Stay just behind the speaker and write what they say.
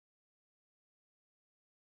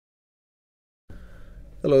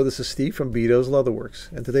Hello, this is Steve from Beaute's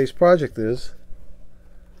Leatherworks, and today's project is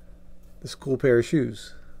this cool pair of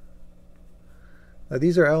shoes. Now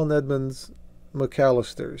these are Alan Edmonds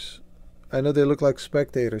McAllisters. I know they look like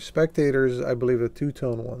Spectators. Spectators, I believe, are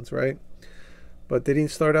two-tone ones, right? But they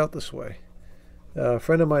didn't start out this way. A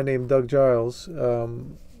friend of mine named Doug Giles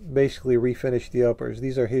basically refinished the uppers.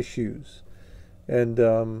 These are his shoes. And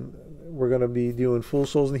we're going to be doing full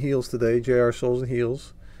soles and heels today, JR soles and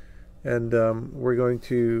heels. And we're going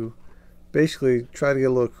to basically try to get a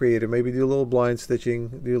little creative. Maybe do a little blind stitching,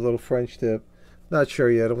 do a little French tip. Not sure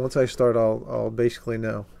yet. Once I start, I'll basically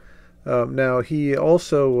know. Now, he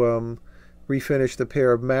also refinished a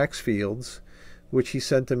pair of Maxfields, which he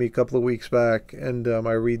sent to me a couple of weeks back, and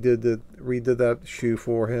I redid that shoe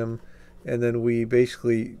for him, and then we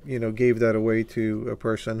basically, gave that away to a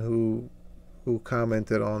person who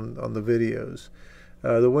commented on the videos.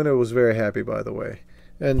 The winner was very happy, by the way.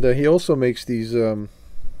 And he also makes these the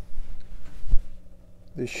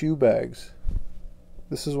shoe bags.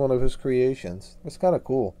 This is one of his creations. It's kind of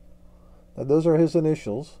cool. Now those are his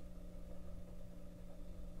initials.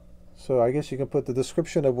 So I guess you can put the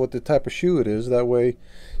description of what the type of shoe it is. That way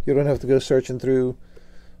you don't have to go searching through,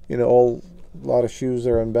 a lot of shoes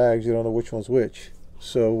that are in bags. You don't know which one's which.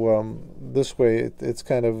 So this way it's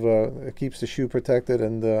kind of it keeps the shoe protected,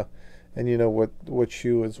 and you know what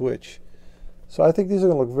shoe is which. So I think these are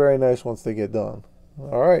going to look very nice once they get done.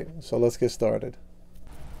 All right, so let's get started.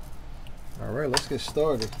 All right, let's get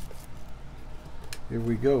started. Here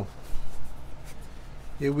we go.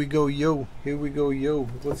 Here we go, yo. Here we go, yo.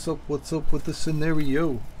 What's up with the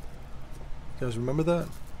scenario? You guys remember that?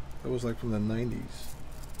 That was like from the 90s,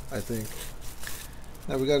 I think.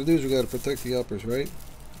 Now what we got to do is we got to protect the uppers, right?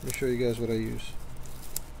 Let me show you guys what I use.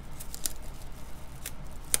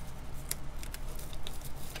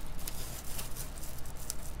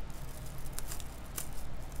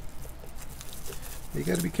 You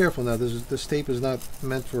got to be careful now. This tape is not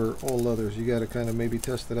meant for all leathers. You got to kind of maybe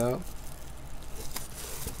test it out.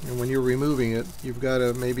 And when you're removing it, you've got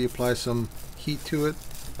to maybe apply some heat to it,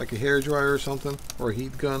 like a hair dryer or something, or a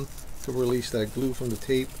heat gun, to release that glue from the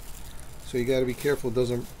tape. So you got to be careful it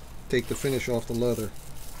doesn't take the finish off the leather.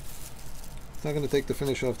 It's not going to take the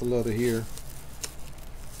finish off the leather here,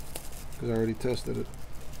 because I already tested it.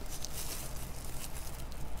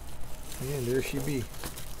 And there she be.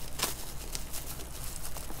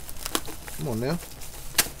 Come on now.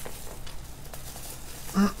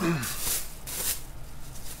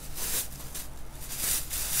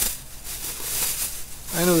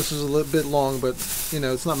 I know this is a little bit long, but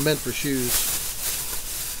it's not meant for shoes.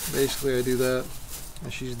 Basically, I do that,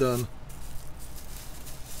 and she's done.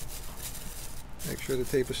 Make sure the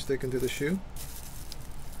tape is sticking to the shoe.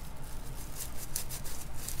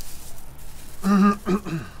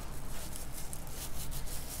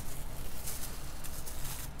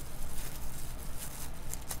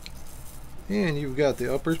 And you've got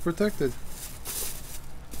the uppers protected.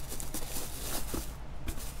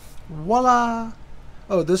 Voila!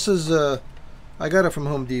 Oh, this is I got it from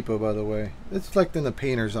Home Depot, by the way. It's like in the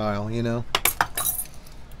painter's aisle,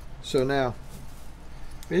 So now,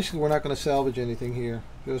 basically we're not going to salvage anything here.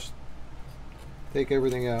 Just take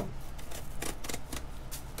everything out.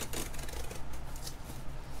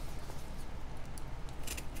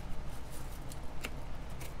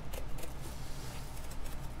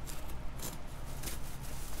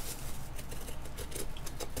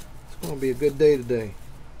 It's going to be a good day today.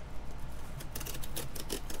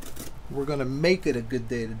 We're going to make it a good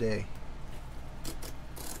day today.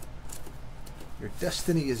 Your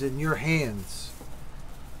destiny is in your hands.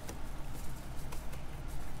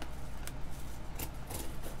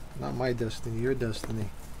 Not my destiny, your destiny.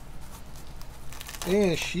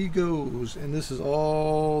 And she goes, and this is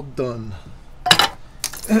all done.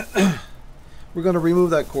 We're going to remove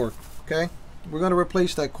that cork, okay? We're going to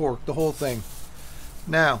replace that cork, the whole thing.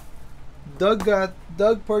 Now, Doug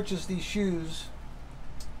purchased these shoes.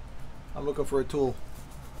 I'm looking for a tool.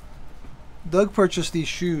 Doug purchased these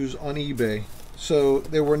shoes on eBay, so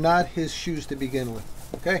they were not his shoes to begin with.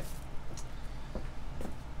 Okay.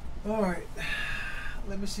 All right.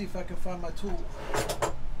 Let me see if I can find my tool.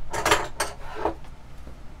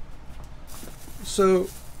 So,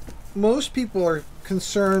 most people are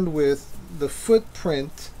concerned with the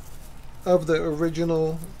footprint of the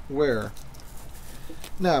original wearer.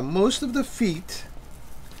 Now, most of the feet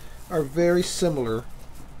are very similar.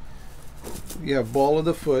 You have ball of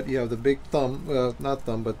the foot, you have the big thumb, not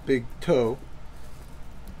thumb, but big toe.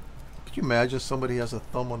 Could you imagine somebody has a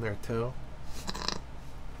thumb on their toe?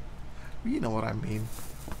 You know what I mean.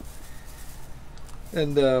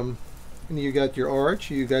 And you got your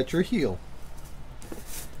arch, you got your heel.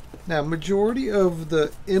 Now, majority of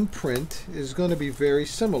the imprint is going to be very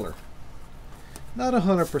similar. Not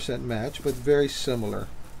 100% match, but very similar.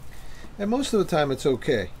 And most of the time it's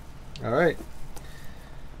okay. All right.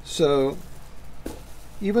 So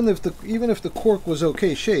even if the cork was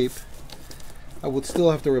okay shape, I would still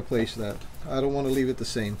have to replace that. I don't want to leave it the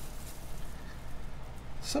same.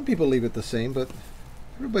 Some people leave it the same, but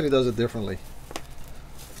everybody does it differently.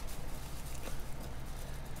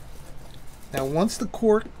 Now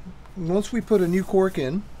once we put a new cork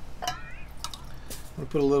in, I'm going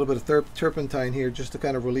to put a little bit of turpentine here just to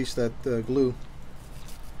kind of release that glue.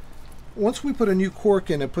 Once we put a new cork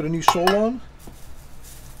in and put a new sole on,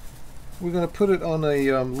 we're going to put it on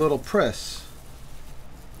a little press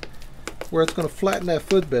where it's going to flatten that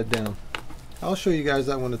footbed down. I'll show you guys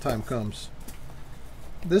that when the time comes.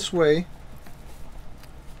 This way,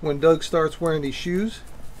 when Doug starts wearing these shoes,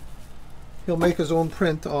 he'll make his own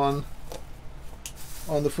print on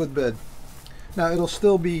the footbed. Now it'll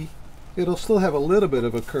still have a little bit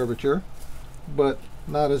of a curvature, but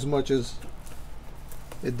not as much as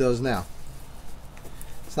it does now.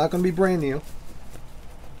 It's not going to be brand new.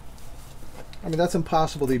 I mean, that's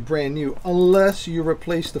impossible to be brand new unless you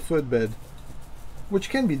replace the footbed, which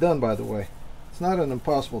can be done, by the way. It's not an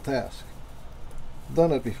impossible task. I've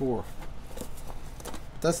done it before.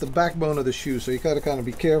 That's the backbone of the shoe, so you got to kind of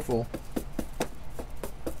be careful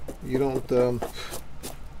you don't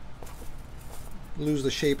lose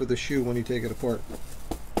the shape of the shoe when you take it apart.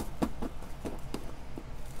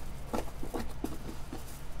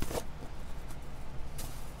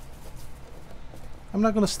 I'm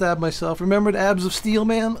not going to stab myself. Remember the abs of steel,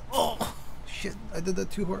 man? Oh, shit. I did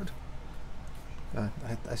that too hard.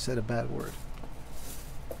 I said a bad word.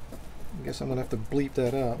 I guess I'm going to have to bleep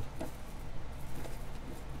that out.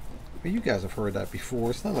 But you guys have heard that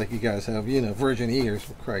before. It's not like you guys have, you know, virgin ears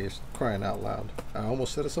for crying out loud. I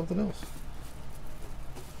almost said something else.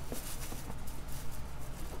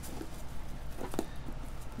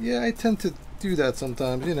 Yeah, I tend to do that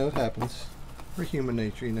sometimes. You know, it happens. We're human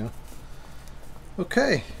nature, you know.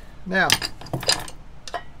 Okay, now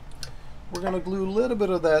we're going to glue a little bit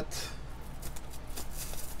of that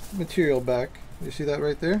material back. You see that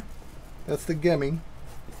right there? That's the gemming.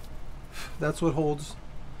 That's what holds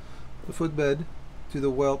the footbed to the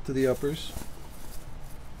welt to the uppers.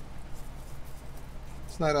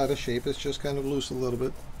 It's not out of shape, it's just kind of loose a little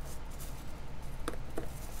bit.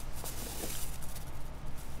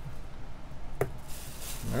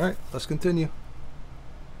 Alright, let's continue.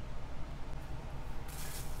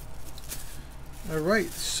 Alright,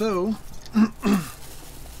 so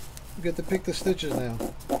we get to pick the stitches now.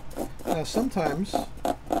 Now sometimes,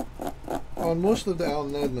 on most of the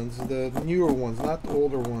Allen Edmonds, the newer ones, not the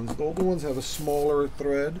older ones have a smaller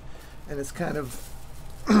thread and it's kind of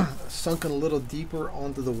sunken a little deeper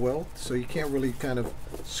onto the welt, so you can't really kind of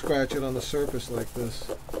scratch it on the surface like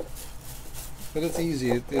this. But it's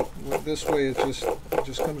easy. This way it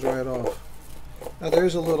just comes right off. Now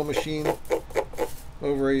there's a little machine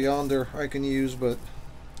over yonder I can use, but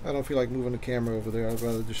I don't feel like moving the camera over there. I'd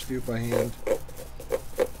rather just do it by hand.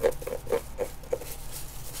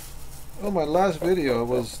 Oh, my last video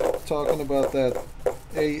was talking about that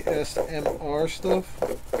ASMR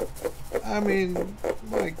stuff. I mean,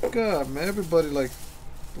 my God, man, everybody like,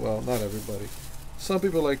 well, not everybody. Some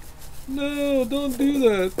people are like, no, don't do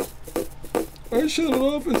that. I shut it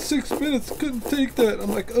off in 6 minutes, couldn't take that.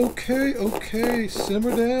 I'm like, okay,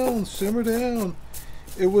 simmer down, simmer down.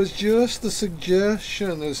 It was just a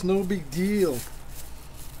suggestion. There's no big deal.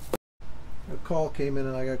 A call came in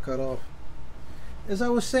and I got cut off. As I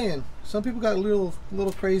was saying, some people got a little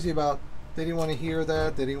crazy about, they didn't want to hear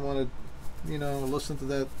that. They didn't want to, you know, listen to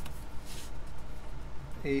that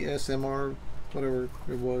ASMR, whatever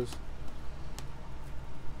it was.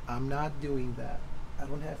 I'm not doing that. I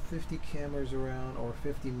don't have 50 cameras around or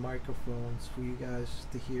 50 microphones for you guys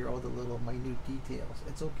to hear all the little minute details.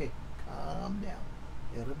 It's okay. Calm down.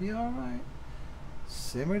 It'll be alright.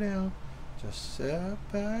 Simmer down. Just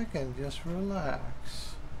sit back and just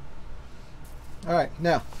relax. Alright,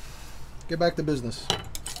 now, get back to business.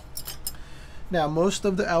 Now, most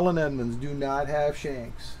of the Allen Edmonds do not have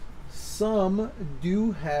shanks. Some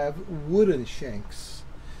do have wooden shanks.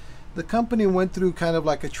 The company went through kind of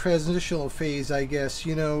like a transitional phase, I guess.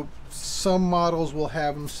 You know, some models will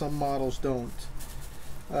have them, some models don't.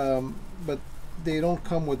 But they don't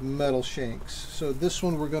come with metal shanks. So this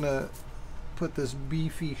one we're gonna put this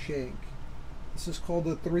beefy shank. This is called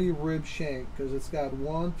the 3-rib shank because it's got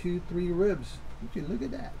 1, 2, 3 ribs. Would you look at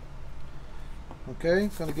that? Okay,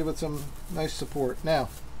 gonna give it some nice support. Now,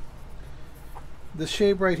 this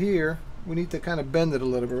shape right here, we need to kind of bend it a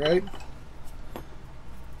little bit, right?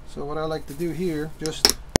 So what I like to do here,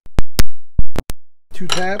 just 2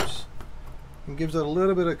 taps, and gives it a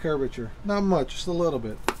little bit of curvature. Not much, just a little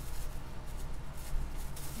bit.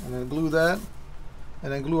 And then glue that,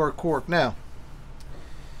 and then glue our cork. Now,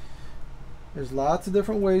 there's lots of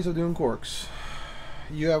different ways of doing corks.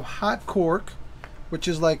 You have hot cork, which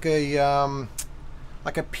is like a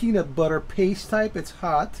peanut butter paste type. It's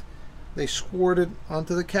hot. They squirt it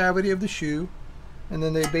onto the cavity of the shoe, and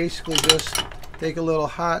then they basically just take a little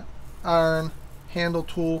hot iron handle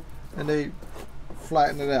tool and they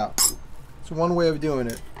flatten it out. It's one way of doing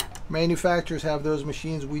it. Manufacturers have those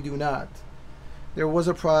machines, we do not. There was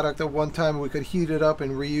a product at one time we could heat it up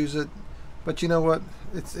and reuse it, but you know what?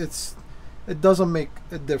 It doesn't make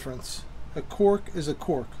a difference. A cork is a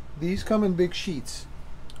cork. These come in big sheets.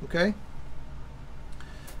 Okay?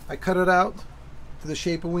 I cut it out to the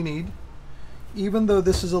shape we need. Even though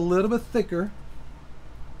this is a little bit thicker,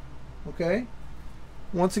 okay?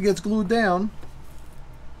 Once it gets glued down,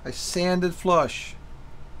 I sand it flush.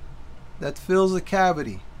 That fills the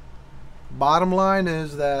cavity. Bottom line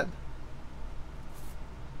is that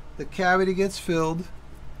the cavity gets filled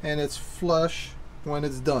and it's flush when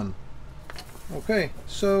it's done. Okay,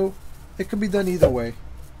 so it can be done either way.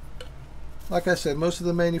 Like I said, most of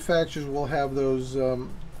the manufacturers will have those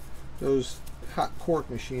hot cork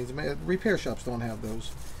machines. Repair shops don't have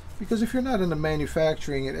those, because if you're not into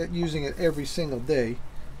manufacturing it, using it every single day,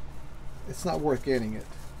 it's not worth getting it.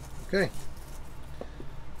 Okay,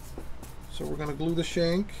 so we're going to glue the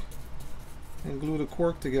shank and glue the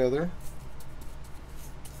cork together.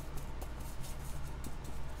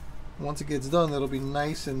 Once it gets done, it'll be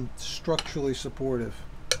nice and structurally supportive.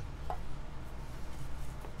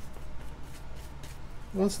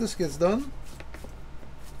 Once this gets done,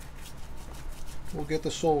 we'll get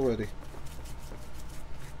the sole ready.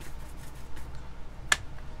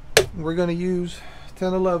 We're going to use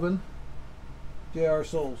 1011 JR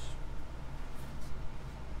soles.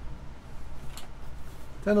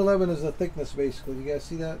 1011 is the thickness basically. You guys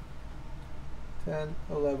see that?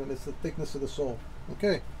 1011 is the thickness of the sole.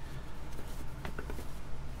 Okay.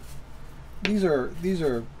 These are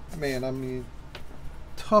man, I mean,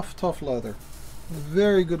 tough leather.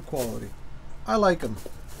 Very good quality. I like them.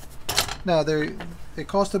 Now they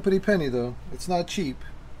cost a pretty penny though. It's not cheap,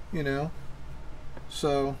 you know.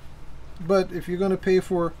 So, but if you're going to pay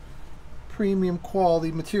for premium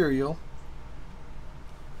quality material,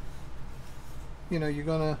 you know, you're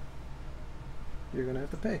gonna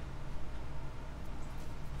have to pay.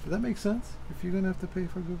 Does that make sense? If you're gonna have to pay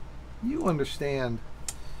for good, you understand.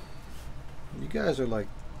 You guys are like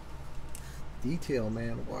detail,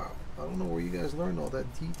 man. Wow, I don't know where you guys learned all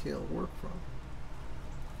that detail work from.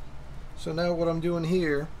 So now what I'm doing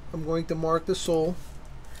here, I'm going to mark the sole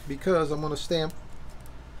because I'm going to stamp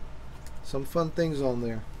some fun things on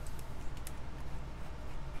there.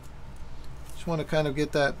 Just want to kind of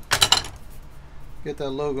get that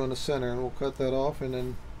logo in the center, and we'll cut that off, and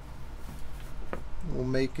then we'll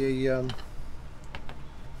make a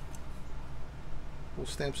we'll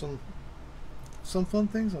stamp some fun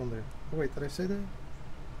things on there. Oh, wait, did I say that?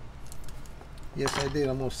 Yes, I did.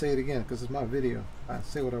 I'm going to say it again because it's my video. I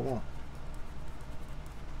say what I want.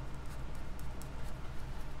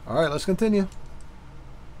 Alright, let's continue.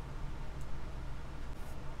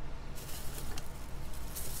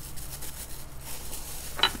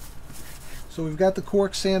 So we've got the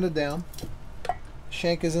cork sanded down.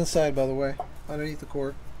 Shank is inside, by the way, underneath the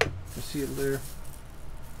cork. You see it there.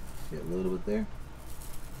 See it a little bit there.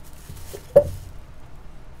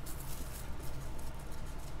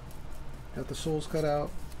 Got the soles cut out,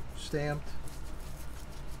 stamped.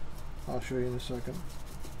 I'll show you in a second.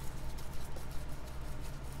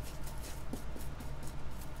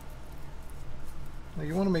 Now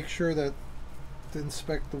you want to make sure that to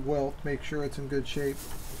inspect the welt, make sure it's in good shape.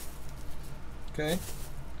 Okay?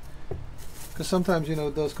 Because sometimes, you know,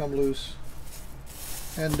 it does come loose.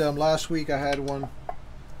 And last week I had one.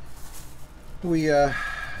 We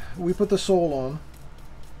put the sole on,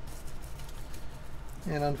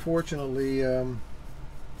 and unfortunately,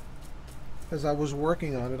 as I was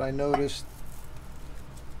working on it, I noticed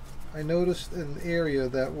an area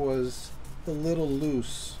that was a little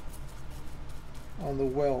loose on the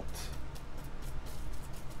welt.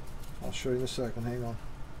 I'll show you in a second. Hang on.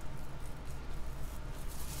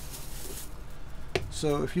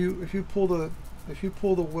 So if you pull the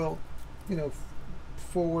welt, you know,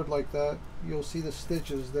 forward like that, you'll see the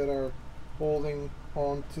stitches that are holding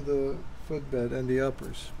on to the footbed and the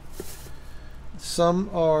uppers. Some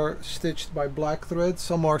are stitched by black thread,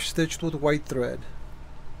 some are stitched with white thread.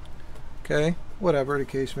 Okay, whatever the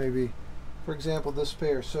case may be. For example, this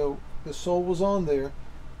pair. So the sole was on there,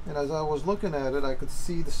 And as I was looking at it, I could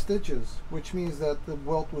see the stitches, which means that the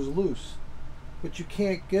welt was loose. But you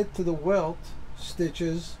can't get to the welt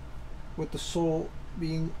stitches with the sole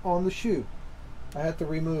being on the shoe. I had to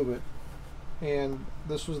remove it. And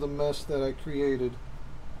this was the mess that I created.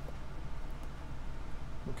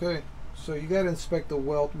 Okay, so you got to inspect the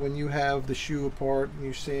welt when you have the shoe apart and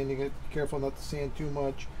you're sanding it. Be careful not to sand too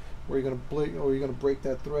much, or you're going to break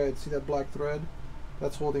that thread. See that black thread?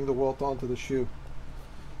 That's holding the welt onto the shoe.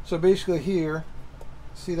 So basically here,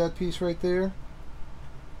 see that piece right there?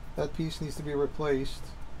 That piece needs to be replaced,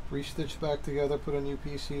 restitched back together, put a new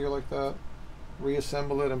piece here like that,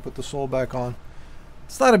 reassemble it and put the sole back on.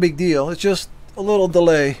 It's not a big deal, it's just a little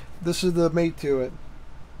delay. This is the mate to it.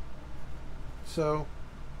 So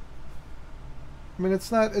I mean, it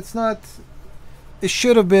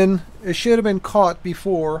should have been caught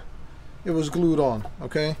before it was glued on,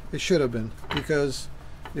 okay? It should have been, because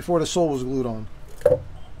before the sole was glued on.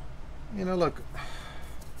 You know, look,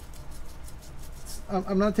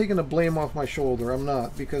 I'm not taking the blame off my shoulder. I'm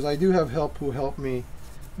not, because I do have help who help me.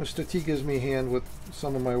 Mr. T gives me a hand with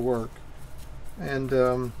some of my work,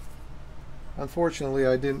 and unfortunately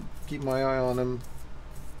I didn't keep my eye on him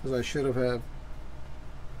as I should have had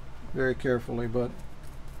very carefully, but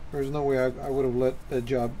there's no way I would have let that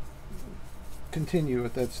job continue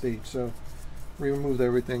at that stage. So we removed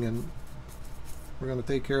everything and we're going to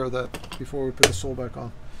take care of that before we put the sole back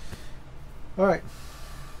on. Alright,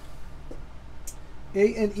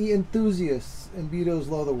 A&E Enthusiasts and Beaute's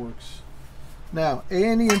Leatherworks. Now,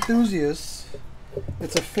 A&E Enthusiasts,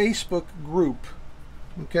 it's a Facebook group,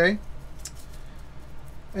 okay?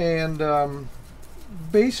 And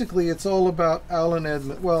basically it's all about Alan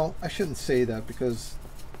Edmonds. Well, I shouldn't say that, because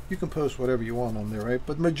you can post whatever you want on there, right?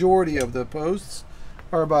 But majority of the posts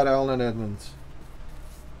are about Alan Edmonds.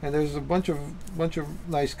 And there's a bunch of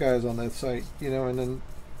nice guys on that site, you know, and then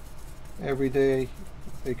every day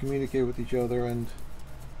they communicate with each other, and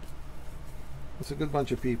it's a good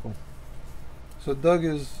bunch of people. So Doug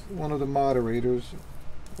is one of the moderators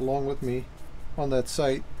along with me on that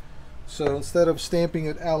site. So instead of stamping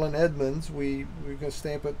it Alan Edmonds, we're going to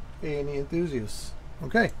stamp it A&E Enthusiasts.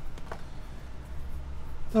 Okay.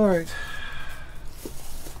 Alright.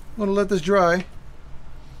 I'm going to let this dry.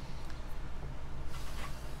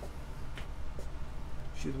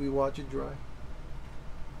 Should we watch it dry?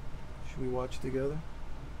 Should we watch it together?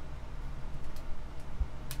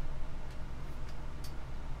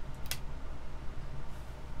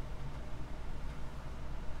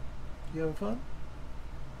 You having fun?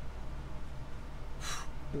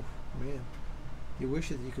 Oof, man, you wish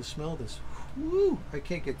that you could smell this. Woo! I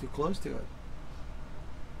can't get too close to it.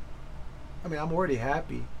 I mean, I'm already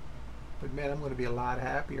happy, but man, I'm going to be a lot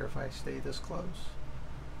happier if I stay this close.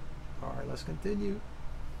 All right, let's continue.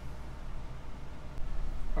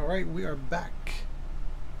 All right, we are back.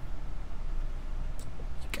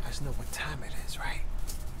 You guys know what time it is, right?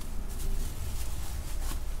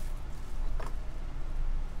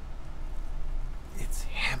 It's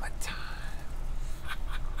hammer time.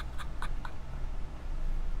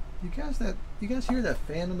 You guys hear that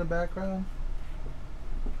fan in the background?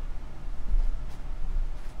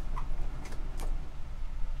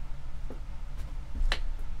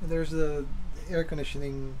 And there's the air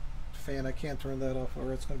conditioning fan. I can't turn that off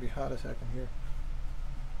or it's going to be hot as heck in here.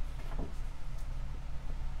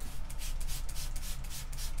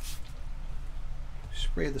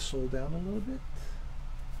 Spray the sole down a little bit.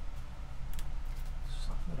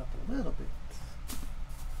 Soften it up a little bit.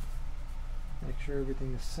 Make sure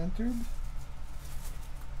everything is centered.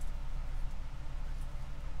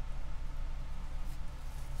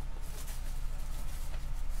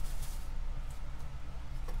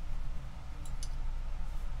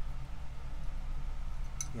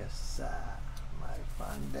 Yes, sir. My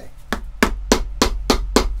fine day.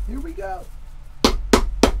 Here we go.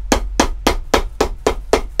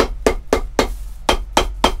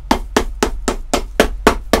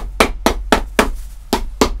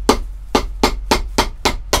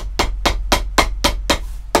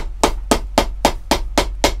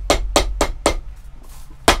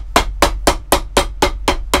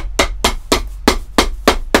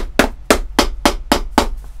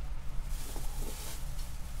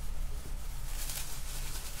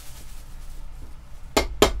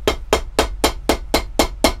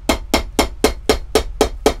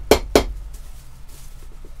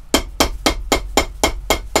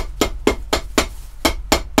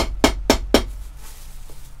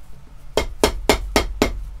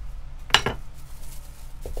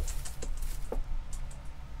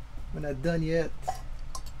 We're not done yet.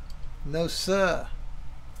 No, sir.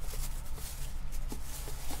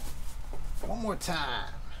 One more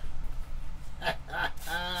time.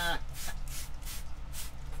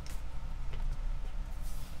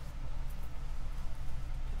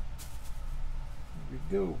 we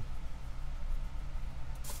go.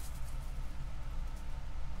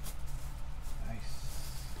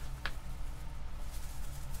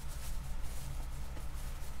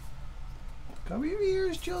 Cover your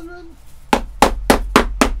ears, children.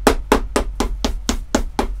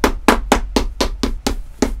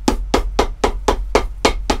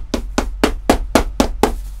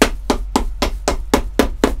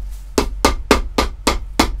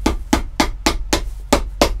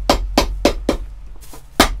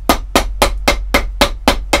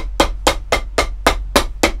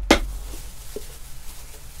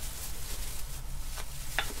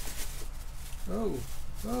 Oh,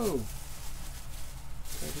 oh.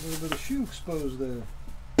 Got a little bit of shoe exposed there.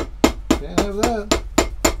 Can't have that.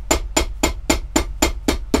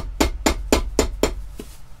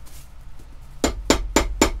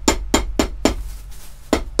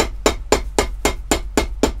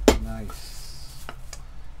 Nice.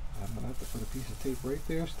 I'm gonna have to put a piece of tape right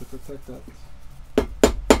there to protect that.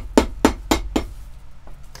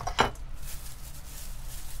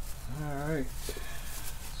 Alright.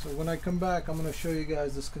 So when I come back, I'm going to show you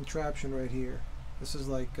guys this contraption right here. This is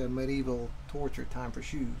like a medieval torture time for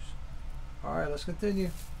shoes. Alright, let's continue.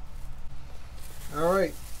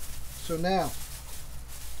 Alright, so now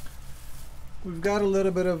we've got a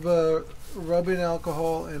little bit of rubbing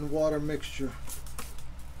alcohol and water mixture.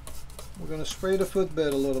 We're going to spray the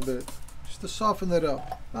footbed a little bit just to soften it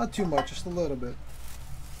up. Not too much, just a little bit.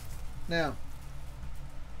 Now,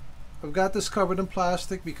 I've got this covered in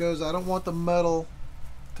plastic because I don't want the metal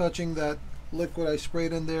touching that liquid I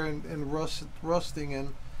sprayed in there and rusting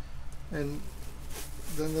in, and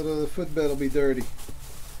then the footbed will be dirty.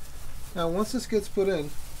 Now once this gets put in,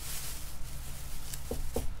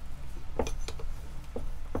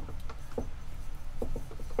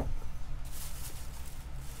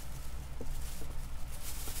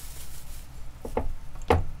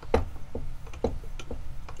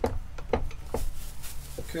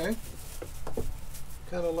 okay,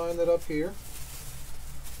 kind of line it up here.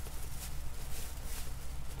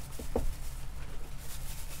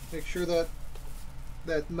 Make sure that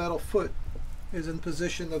that metal foot is in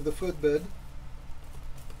position of the footbed.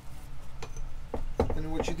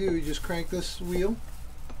 And what you do, you just crank this wheel.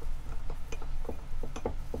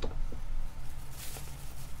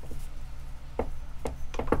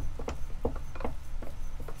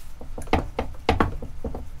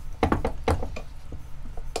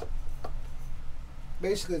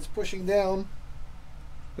 Basically, it's pushing down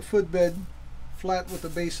the footbed flat with the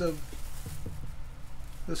base of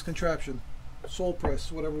this contraption. Sole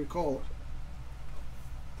press, whatever we call it.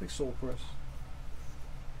 I think sole press.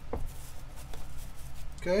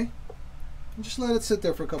 Okay? And just let it sit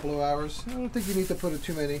there for a couple of hours. I don't think you need to put it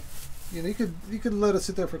too many. You know, you could let it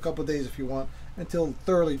sit there for a couple of days if you want, until it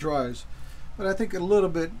thoroughly dries. But I think a little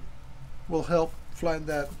bit will help flatten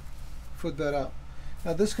that footbed out.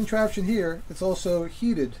 Now this contraption here, it's also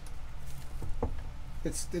heated.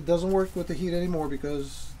 It doesn't work with the heat anymore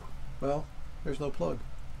because, well, there's no plug.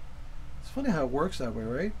 It's funny how it works that way,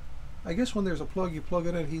 right? I guess when there's a plug, you plug it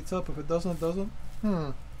in, it heats up. If it doesn't, it doesn't.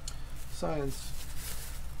 Science.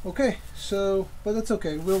 Okay, so, but that's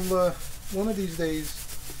okay. We'll, one of these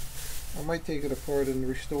days, I might take it apart and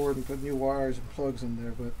restore it and put new wires and plugs in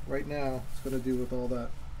there, but right now, it's going to do with all that.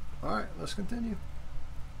 Alright, let's continue.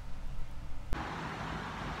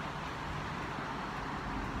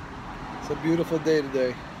 It's a beautiful day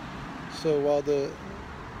today. So while the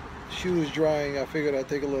shoe is drying, I figured I'd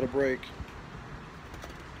take a little break.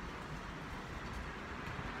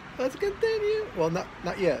 Let's continue. Well,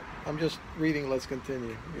 not yet. I'm just reading let's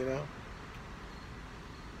continue, you know.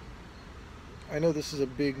 I know this is a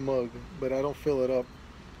big mug, but I don't fill it up.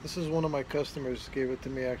 This is one of my customers gave it to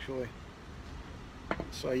me actually.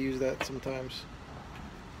 So I use that sometimes.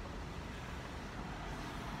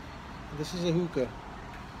 This is a hookah.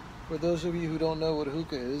 For those of you who don't know what a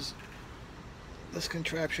hookah is, this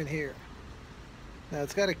contraption here. Now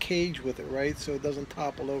it's got a cage with it, right? So it doesn't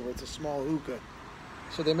topple over. It's a small hookah.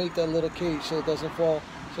 So they make that little cage so it doesn't fall.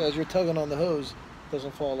 So as you're tugging on the hose, it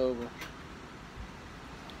doesn't fall over.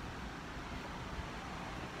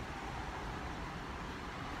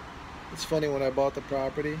 It's funny, when I bought the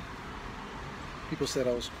property, people said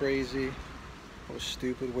I was crazy, I was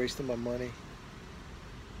stupid, wasting my money.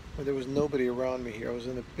 But there was nobody around me here. I was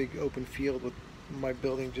in a big open field with my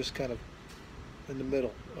building just kind of in the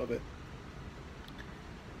middle of it.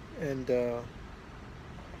 And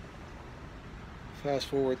fast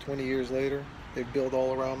forward 20 years later, they built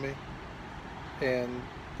all around me. And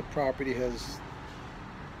the property has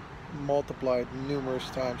multiplied numerous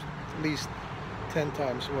times, at least 10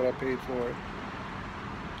 times what I paid for it.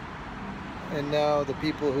 And now the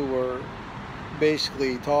people who were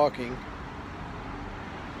basically talking,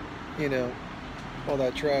 you know, all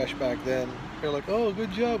that trash back then, they're like, oh,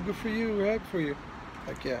 good job, good for you, we're happy for you.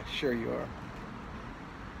 Like, yeah, sure you are.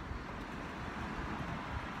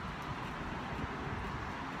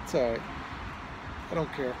 It's alright. I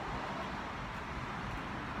don't care.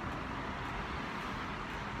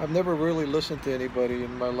 I've never really listened to anybody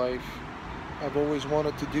in my life. I've always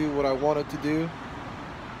wanted to do what I wanted to do,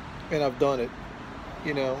 and I've done it,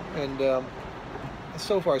 you know, and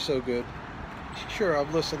so far so good. Sure,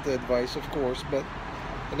 I've listened to advice, of course, but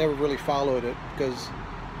I never really followed it, because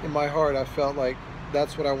in my heart I felt like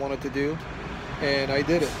that's what I wanted to do, and I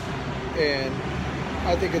did it, and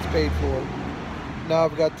I think it's paid for. Now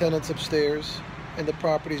I've got tenants upstairs, and the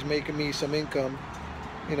property's making me some income,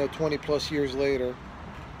 you know, 20 plus years later.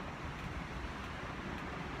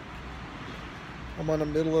 I'm on the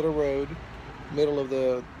middle of the road, middle of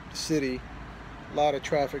the city. A lot of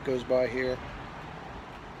traffic goes by here,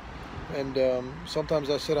 and sometimes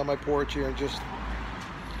I sit on my porch here and just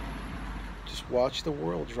watch the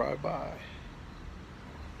world drive by.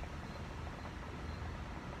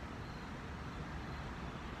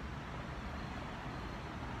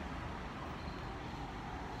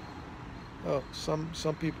 Oh,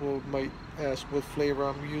 some people might ask what flavor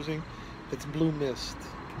I'm using. It's Blue Mist.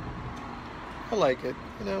 I like it.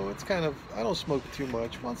 You know, it's kind of, I don't smoke too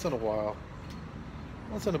much. Once in a while.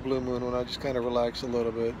 Once in a blue moon when I just kind of relax a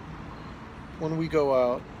little bit. When we go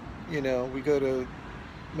out, you know, we go to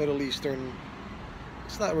Middle Eastern,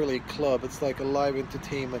 it's not really a club, it's like a live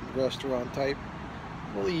entertainment restaurant type.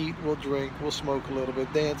 We'll eat, we'll drink, we'll smoke a little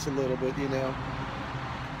bit, dance a little bit, you know.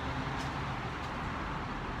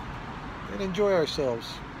 And enjoy ourselves.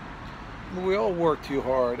 I mean, we all work too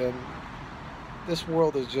hard, and this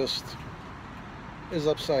world is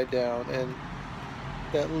upside down, and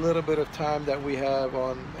that little bit of time that we have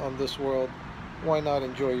on this world, why not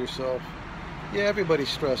enjoy yourself? Yeah, everybody's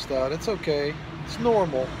stressed out. It's okay. It's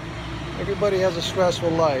normal. Everybody has a stressful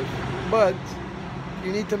life, but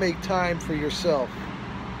you need to make time for yourself,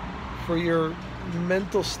 for your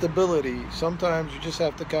mental stability. Sometimes you just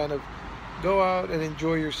have to kind of go out and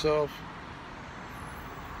enjoy yourself.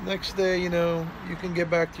 Next day, you know, you can get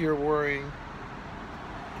back to your worrying.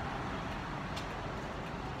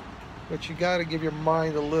 But you got to give your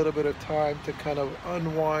mind a little bit of time to kind of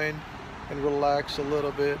unwind and relax a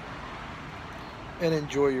little bit and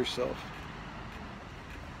enjoy yourself.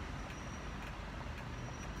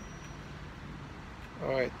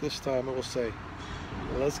 Alright, this time it will say,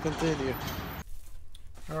 let's continue.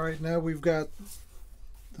 Alright, now we've got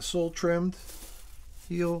the sole trimmed,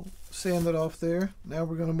 heel sanded off there. Now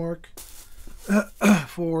we're going to mark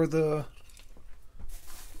for the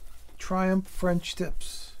Triumph French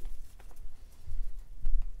tips.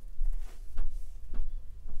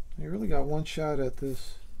 You really got one shot at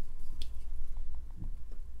this.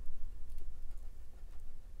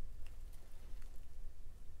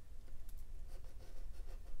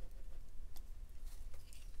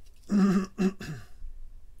 Okay.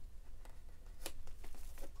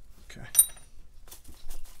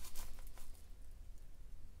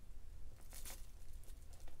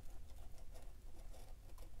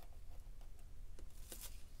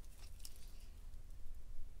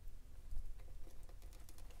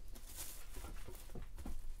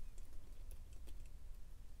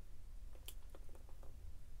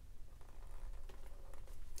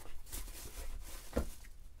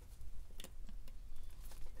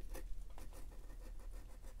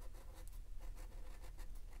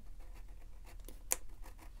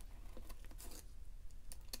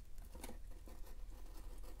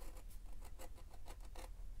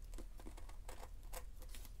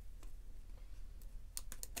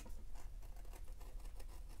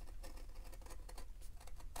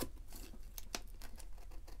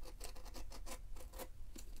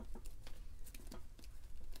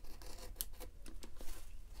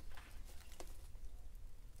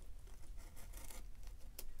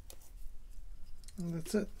 And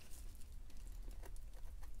that's it.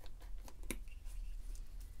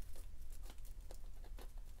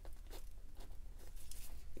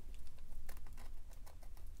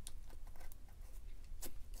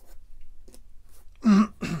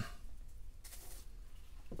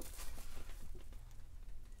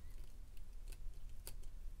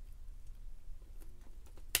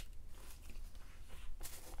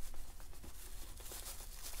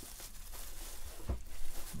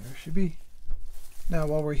 There should be. Now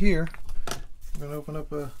while we're here, we're going to open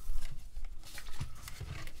up a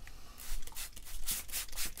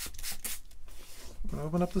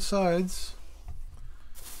Open up the sides.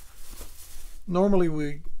 Normally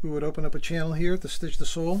we would open up a channel here to stitch the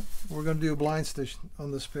sole. We're going to do a blind stitch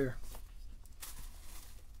on this pair.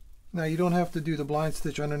 Now you don't have to do the blind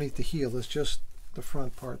stitch underneath the heel, it's just the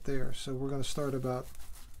front part there. So we're going to start about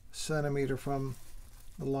a centimeter from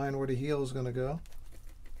the line where the heel is going to go.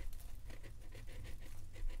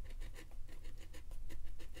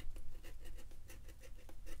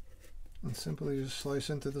 And simply just slice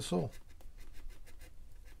into the sole.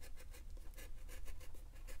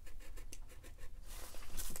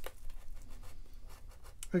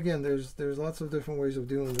 Again, there's lots of different ways of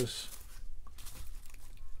doing this.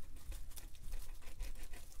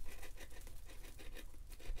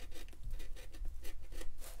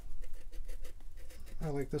 I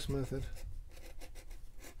like this method.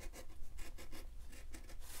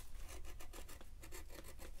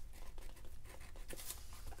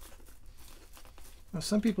 Now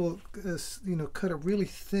some people, cut it really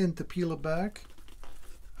thin to peel it back.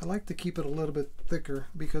 I like to keep it a little bit thicker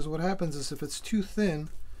because what happens is if it's too thin,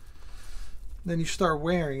 then you start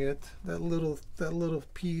wearing it. That little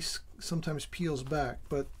piece sometimes peels back.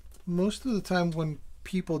 But most of the time when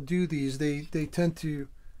people do these, they tend to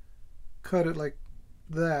cut it like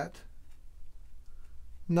that,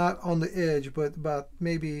 not on the edge, but about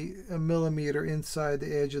maybe a millimeter inside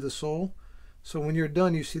the edge of the sole. So when you're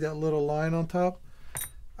done, you see that little line on top.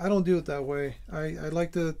 I don't do it that way. I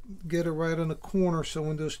like to get it right on the corner, so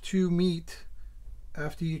when those two meet,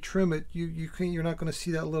 after you trim it, you're not going to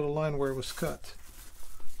see that little line where it was cut.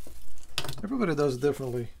 Everybody does it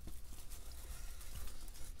differently.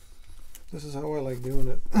 This is how I like doing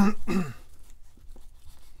it.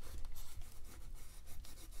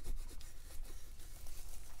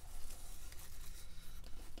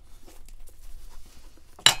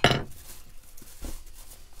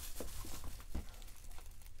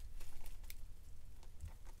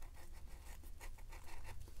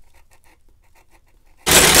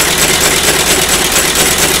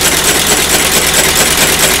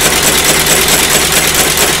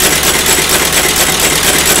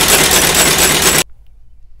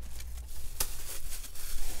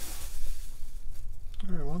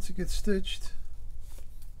 Once it gets stitched,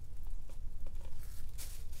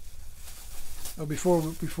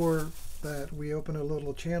 before that we open a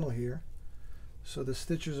little channel here so the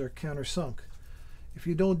stitches are countersunk. If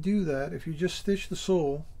you don't do that, if you just stitch the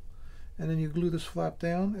sole and then you glue this flap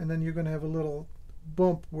down, and then you're going to have a little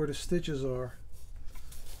bump where the stitches are.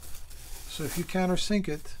 So if you countersink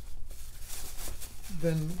it,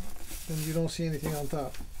 then you don't see anything on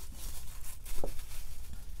top.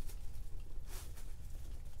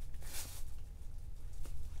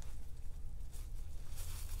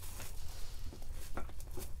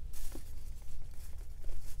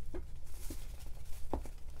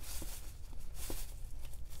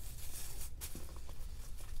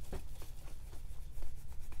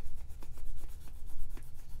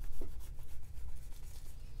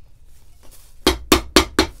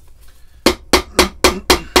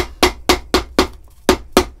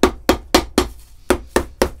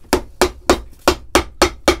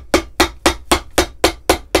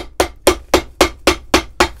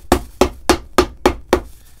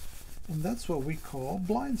 And that's what we call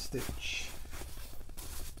blind stitch.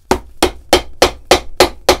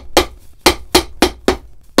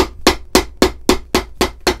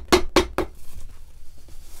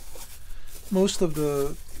 Most of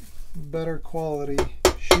the better quality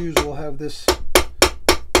shoes will have this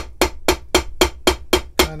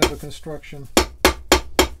kind of a construction.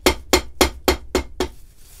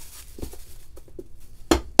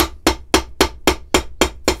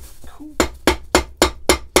 Cool.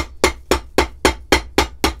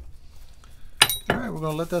 Alright, we're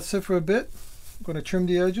going to let that sit for a bit. We're going to trim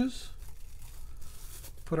the edges,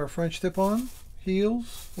 put our French tip on,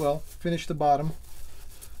 heels, well, finish the bottom.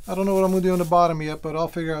 I don't know what I'm going to do on the bottom yet, but I'll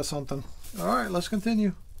figure out something. Alright, let's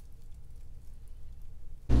continue.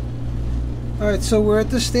 Alright, so we're at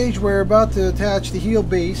this stage where we're about to attach the heel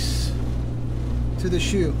base to the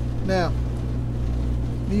shoe. Now,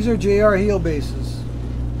 these are JR heel bases.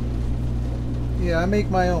 Yeah, I make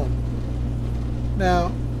my own.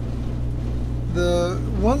 Now, the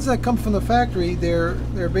ones that come from the factory, they're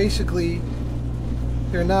basically,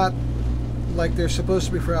 they're not like they're supposed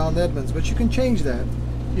to be for Allen Edmonds, but you can change that.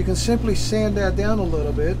 You can simply sand that down a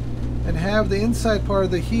little bit and have the inside part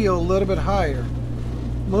of the heel a little bit higher.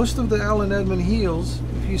 Most of the Allen Edmonds heels,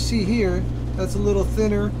 if you see here, that's a little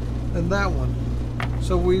thinner than that one.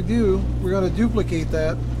 So we're going to duplicate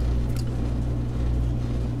that.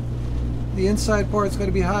 The inside part's going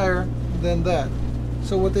to be higher than that.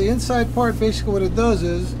 So what the inside part, basically what it does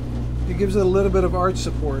is, It gives it a little bit of arch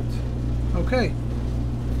support. Okay.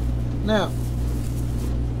 Now,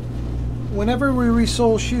 whenever we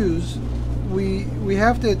resole shoes, we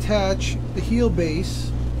have to attach the heel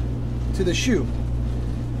base to the shoe.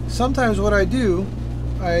 Sometimes what I do,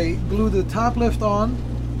 I glue the top lift on,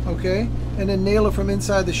 okay, and then nail it from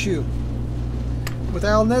inside the shoe. With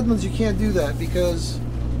Allen Edmonds, you can't do that because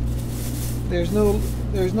there's no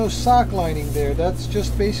sock lining there. That's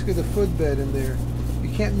just basically the footbed in there. You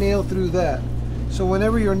can't nail through that. So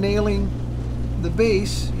whenever you're nailing the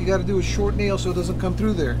base, you got to do a short nail so it doesn't come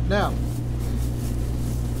through there. Now,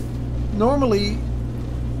 normally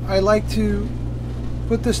I like to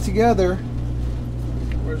put this together.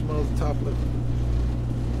 Where's my other top lip?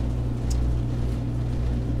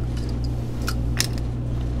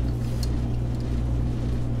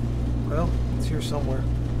 Well, it's here somewhere.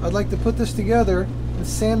 I'd like to put this together and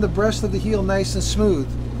sand the breast of the heel nice and smooth,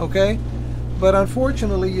 okay? But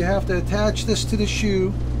unfortunately, you have to attach this to the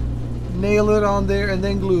shoe, nail it on there, and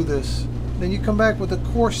then glue this. Then you come back with a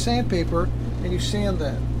coarse sandpaper and you sand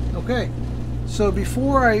that. Okay, so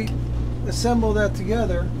before I assemble that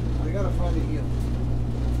together, I gotta find the heel.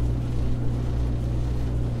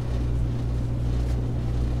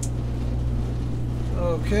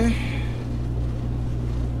 Okay,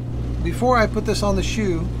 before I put this on the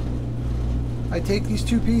shoe, I take these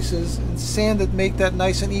two pieces and sand it, make that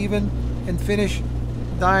nice and even, and finish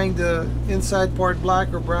dyeing the inside part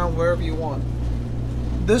black or brown, wherever you want.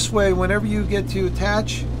 This way, whenever you get to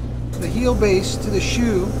attach the heel base to the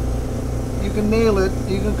shoe, you can nail it.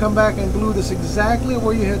 You can come back and glue this exactly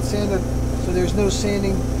where you had sanded, so there's no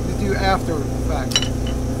sanding to do after the fact.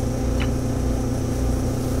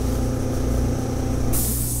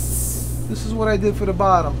 This is what I did for the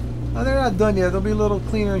bottom. Now they're not done yet. They'll be a little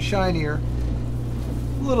cleaner and shinier.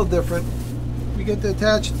 A little different. You get to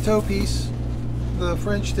attach the toe piece, the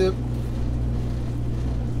French tip,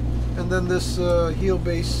 and then this heel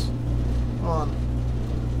base on.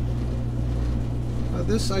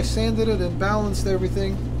 This, I sanded it and balanced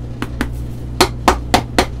everything.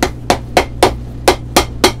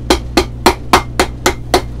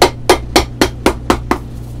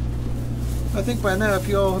 I think by now, if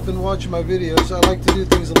you all have been watching my videos, I like to do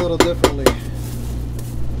things a little differently.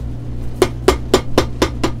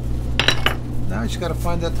 Now I just got to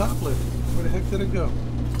find that top lip. Where the heck did it go?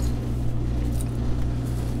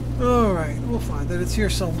 Alright, we'll find it. It's here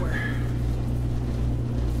somewhere.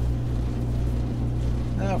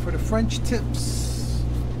 Now for the French tips.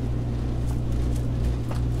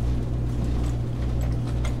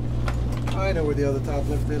 I know where the other top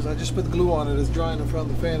lift is. I just put glue on it. It's drying in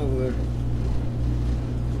front of the fan over there.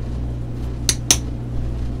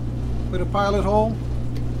 Put a pilot hole.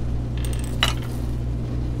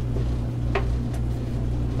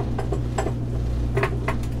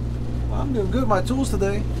 Well, I'm doing good with my tools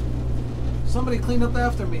today. Somebody cleaned up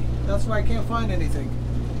after me. That's why I can't find anything.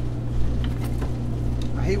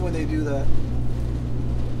 I hate when they do that.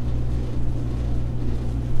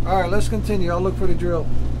 Alright, let's continue. I'll look for the drill.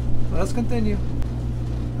 Let's continue.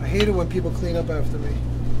 I hate it when people clean up after me.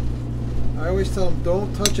 I always tell them,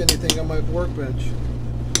 don't touch anything on my workbench.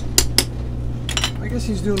 I guess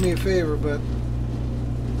he's doing me a favor, but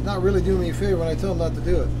not really doing me a favor when I tell him not to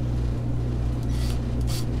do it.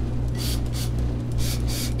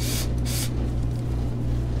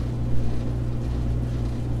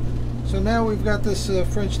 So now we've got this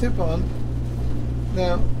French tip on.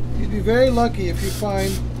 Now, you'd be very lucky if you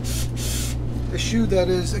find a shoe that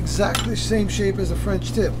is exactly the same shape as a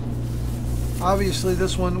French tip. Obviously,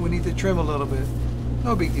 this one we need to trim a little bit.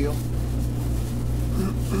 No big deal.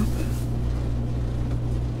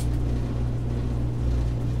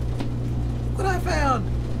 What I found!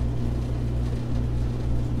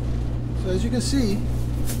 So as you can see,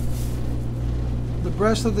 the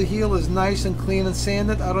breast of the heel is nice and clean and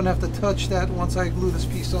sanded. I don't have to touch that once I glue this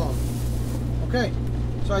piece on. Okay,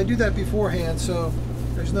 so I do that beforehand, so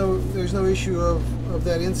there's no issue of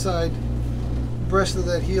that inside breast of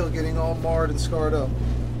that heel getting all marred and scarred up.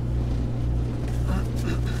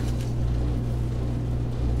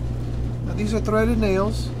 Now these are threaded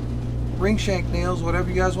nails, ring shank nails, whatever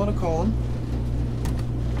you guys want to call them.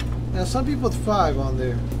 Now some people put 5 on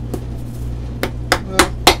there.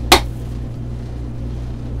 Well,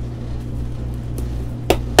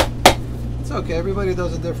 it's okay, everybody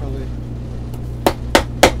does it differently.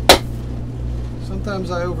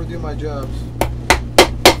 Sometimes I overdo my jobs.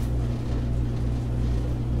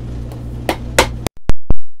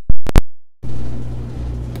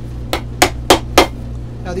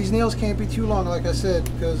 Now these nails can't be too long, like I said,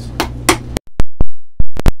 because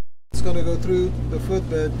it's going to go through the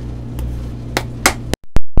footbed.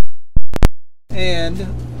 and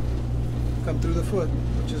come through the foot,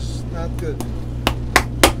 which is not good.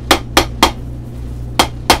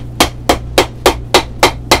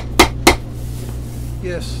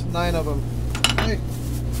 Yes, 9 of them. Hey,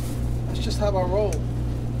 that's just how I roll.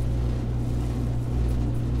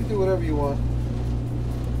 You do whatever you want. You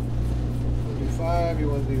want to do 5, you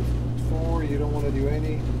want to do 4, you don't want to do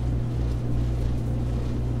any.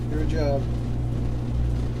 Your job.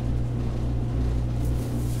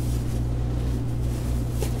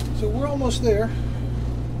 So we're almost there.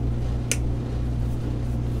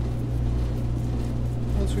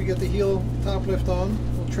 Once we get the heel top lift on,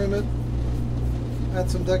 we'll trim it,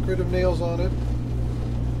 add some decorative nails on it.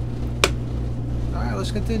 Alright,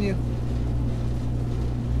 let's continue.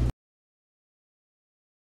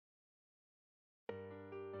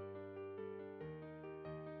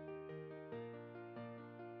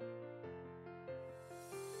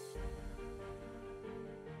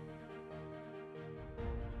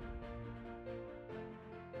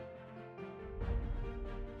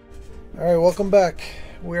 Alright, welcome back.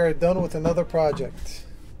 We are done with another project.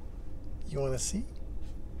 You want to see?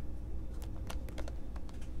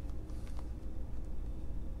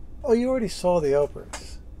 Oh, you already saw the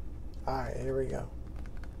uppers. Alright, here we go.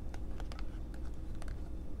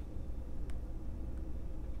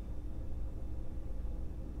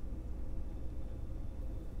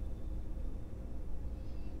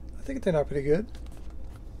 I think it turned out pretty good.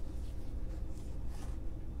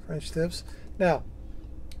 French tips. Now,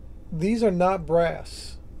 these are not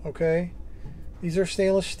brass, okay? These are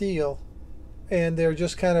stainless steel, and they're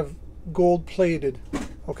just kind of gold plated,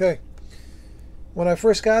 okay? When I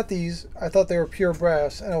first got these, I thought they were pure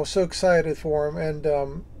brass, and I was so excited for them.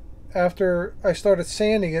 And after I started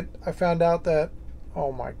sanding it, I found out that,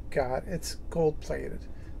 oh my God, it's gold plated.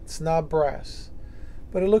 It's not brass,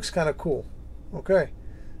 but it looks kind of cool, okay?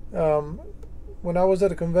 When I was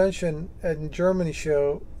at a convention at Germany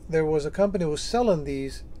show, there was a company who was selling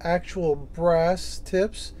these actual brass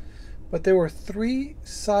tips, but they were 3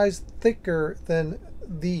 sizes thicker than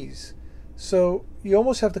these. So you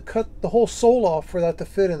almost have to cut the whole sole off for that to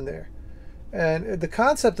fit in there. And the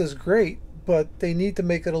concept is great, but they need to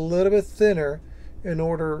make it a little bit thinner in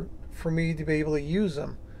order for me to be able to use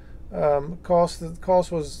them. The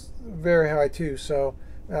cost was very high too, so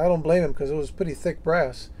I don't blame them because it was pretty thick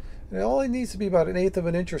brass. And it only needs to be about 1/8 of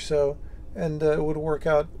an inch or so, and it would work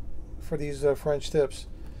out for these French tips.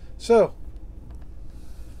 So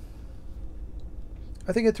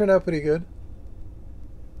I think it turned out pretty good.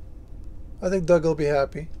 I think Doug will be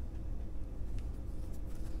happy.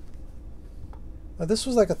 Now this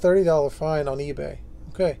was like a $30 find on eBay.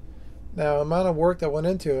 Okay. Now the amount of work that went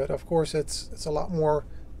into it, of course it's a lot more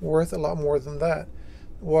worth, a lot more than that.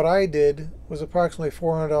 What I did was approximately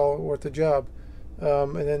 $400 worth of job.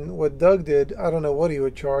 And then what Doug did, I don't know what he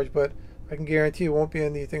would charge, but I can guarantee it won't be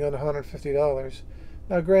anything under $150.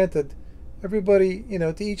 Now granted, everybody, you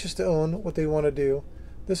know, to each is to own what they want to do.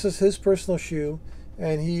 This is his personal shoe,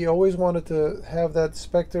 and he always wanted to have that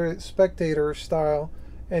Spectator style,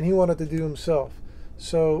 and he wanted to do himself.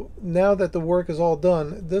 So now that the work is all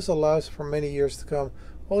done, this allows for many years to come.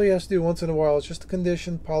 All he has to do once in a while is just to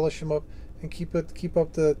condition, polish them up, and keep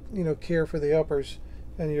up the, you know, care for the uppers,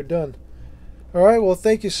 and you're done. All right, well,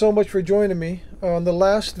 thank you so much for joining me. On the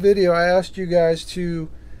last video, I asked you guys to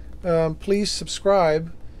please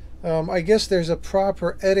subscribe. I guess there's a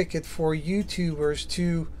proper etiquette for YouTubers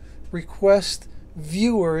to request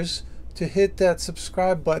viewers to hit that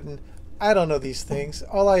subscribe button. I don't know these things.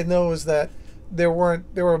 All I know is that there were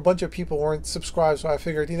a bunch of people who weren't subscribed, so I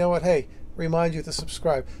figured, you know what, hey, remind you to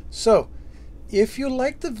subscribe. So if you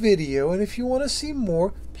like the video and if you want to see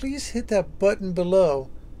more, please hit that button below.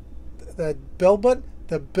 That bell button,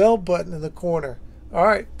 the bell button in the corner. All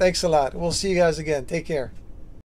right, thanks a lot. We'll see you guys again. Take care.